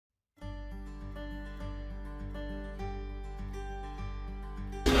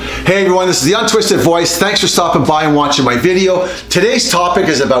Hey everyone, this is the Untwisted Voice. Thanks for stopping by and watching my video. Today's topic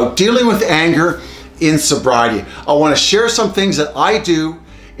is about dealing with anger in sobriety. I want to share some things that I do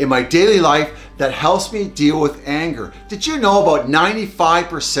in my daily life that helps me deal with anger. Did you know about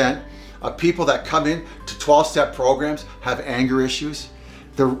 95% of people that come in to 12-step programs have anger issues?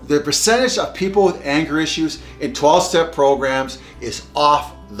 The percentage of people with anger issues in 12-step programs is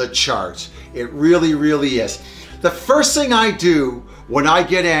off the charts. It really, really is. The first thing I do when I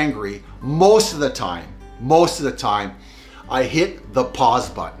get angry, most of the time, I hit the pause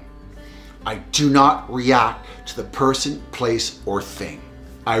button. I do not react to the person, place, or thing.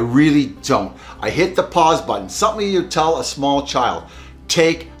 I really don't. I hit the pause button. Something you tell a small child,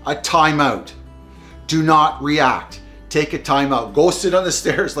 take a time out. Do not react. Take a time out. Go sit on the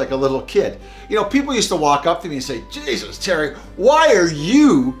stairs like a little kid. You know, people used to walk up to me and say, Jesus, Terry, why are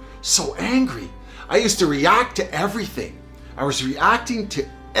you so angry? I used to react to everything. I was reacting to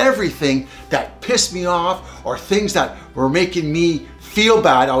everything that pissed me off or things that were making me feel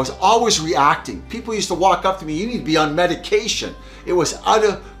bad. I was always reacting. People used to walk up to me, you need to be on medication. It was out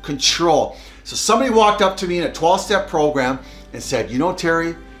of control. So somebody walked up to me in a 12-step program and said, you know,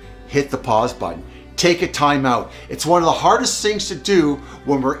 Terry, hit the pause button. Take a time out. It's one of the hardest things to do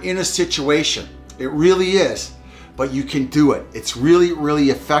when we're in a situation. It really is, but you can do it. It's really, really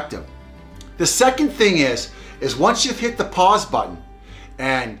effective. The second thing is once you've hit the pause button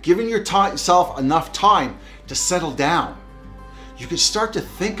and given yourself enough time to settle down, you can start to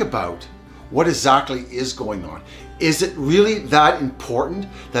think about what exactly is going on. Is it really that important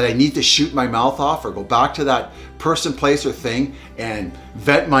that I need to shoot my mouth off or go back to that person, place, or thing and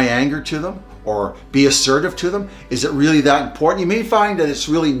vent my anger to them or be assertive to them? Is it really that important? You may find that it's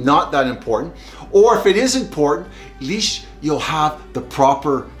really not that important. Or if it is important, at least you'll have the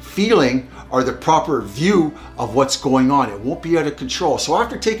proper feeling or the proper view of what's going on. It won't be out of control. So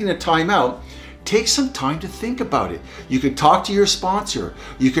after taking a time out, take some time to think about it. You can talk to your sponsor.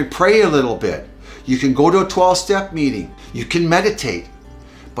 You can pray a little bit. You can go to a 12-step meeting. You can meditate.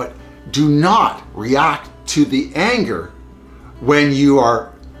 But do not react to the anger when you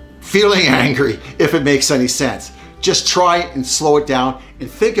are feeling angry, if it makes any sense. Just try and slow it down and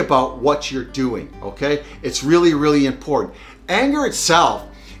think about what you're doing, okay? It's really, really important. Anger itself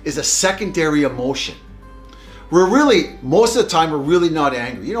is a secondary emotion. Most of the time, we're really not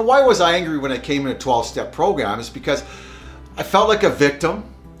angry. You know, why was I angry when I came in a 12-step program? It's because I felt like a victim.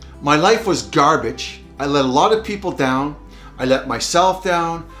 My life was garbage. I let a lot of people down. I let myself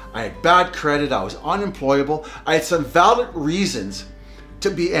down. I had bad credit. I was unemployable. I had some valid reasons to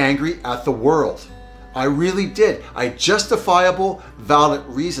be angry at the world. I really did. I had justifiable, valid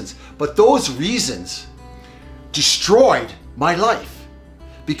reasons. But those reasons destroyed my life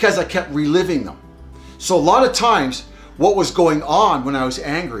because I kept reliving them. So a lot of times, what was going on when I was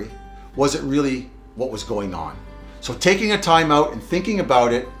angry wasn't really what was going on. So taking a time out and thinking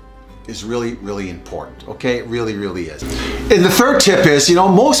about it is really, really important, okay? It really, really is. And the third tip is, you know,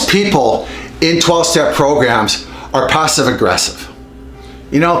 most people in 12-step programs are passive aggressive.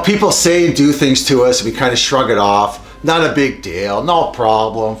 You know, people say and do things to us, we kind of shrug it off. Not a big deal, no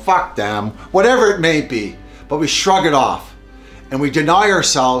problem, fuck them, whatever it may be. But we shrug it off and we deny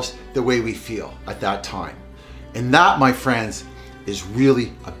ourselves the way we feel at that time. And that, my friends, is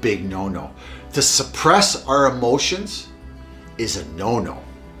really a big no-no. To suppress our emotions is a no-no.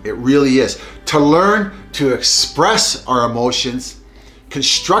 It really is. To learn to express our emotions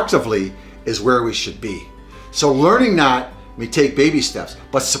constructively is where we should be. So learning that, we take baby steps,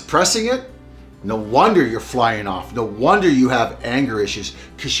 but suppressing it, no wonder you're flying off. No wonder you have anger issues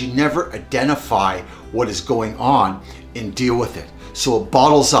because you never identify what is going on and deal with it. So it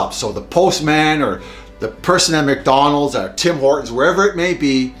bottles up. So the postman or the person at McDonald's or Tim Hortons, wherever it may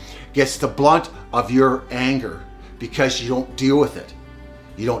be, gets the blunt of your anger because you don't deal with it.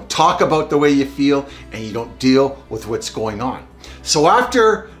 You don't talk about the way you feel and you don't deal with what's going on. So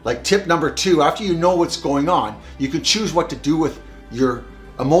after, like tip number 2, after you know what's going on, you can choose what to do with your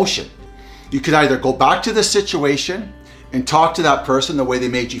emotion. You could either go back to the situation and talk to that person the way they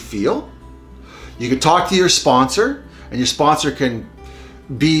made you feel. You can talk to your sponsor, and your sponsor can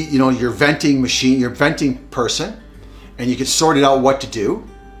be, you know, your venting machine, your venting person, and you can sort it out what to do.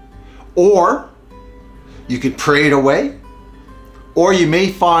 Or you can pray it away. Or you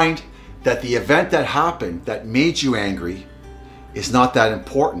may find that the event that happened that made you angry is not that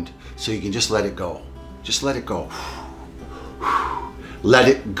important, so you can just let it go. Just let it go. Let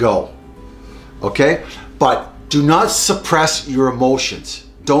it go. Okay? But do not suppress your emotions.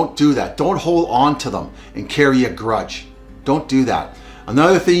 Don't do that. Don't hold on to them and carry a grudge. Don't do that.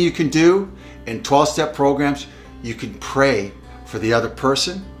 Another thing you can do in 12-step programs, you can pray for the other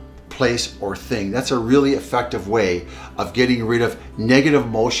person place, or thing. That's a really effective way of getting rid of negative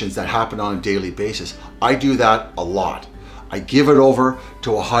emotions that happen on a daily basis. I do that a lot. I give it over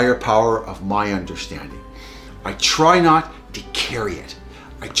to a higher power of my understanding. I try not to carry it.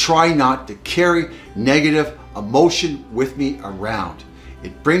 I try not to carry negative emotion with me around.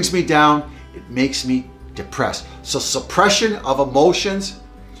 It brings me down. It makes me depressed. So suppression of emotions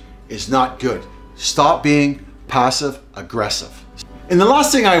is not good. Stop being passive aggressive. And the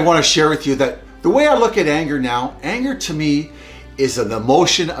last thing I want to share with you, that the way I look at anger now, anger to me is an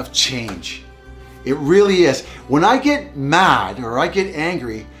emotion of change. It really is. When I get mad or I get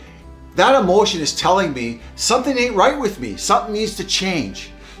angry, that emotion is telling me something ain't right with me. Something needs to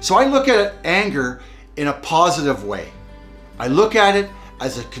change. So I look at anger in a positive way. I look at it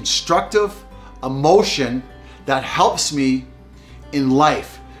as a constructive emotion that helps me in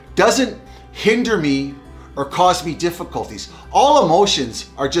life. Doesn't hinder me or cause me difficulties. All emotions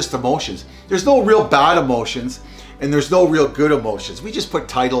are just emotions. There's no real bad emotions and there's no real good emotions. We just put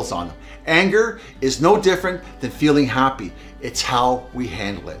titles on them. Anger is no different than feeling happy. It's how we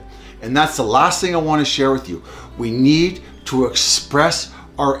handle it. And that's the last thing I want to share with you. We need to express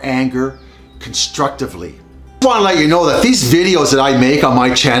our anger constructively. I want to let you know that these videos that I make on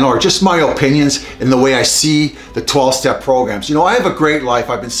my channel are just my opinions and the way I see the 12-step programs. You know, I have a great life.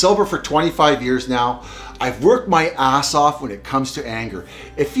 I've been sober for 25 years now. I've worked my ass off when it comes to anger.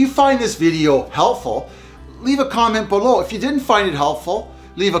 If you find this video helpful, leave a comment below. If you didn't find it helpful,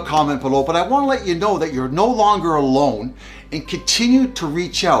 leave a comment below. But I want to let you know that you're no longer alone, and continue to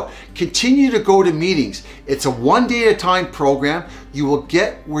reach out. Continue to go to meetings. It's a one day at a time program. You will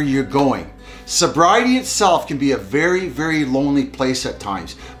get where you're going. Sobriety itself can be a very, very lonely place at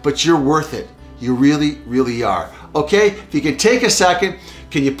times, but you're worth it. You really, really are. Okay, if you can take a second,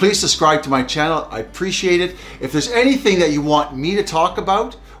 can you please subscribe to my channel? I appreciate it. If there's anything that you want me to talk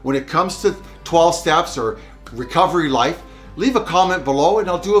about when it comes to 12 steps or recovery life, leave a comment below and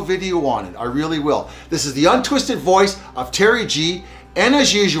I'll do a video on it. I really will. This is the Untwisted Voice of Terry G. And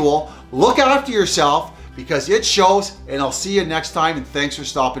as usual, look after yourself because it shows, and I'll see you next time, and thanks for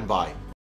stopping by.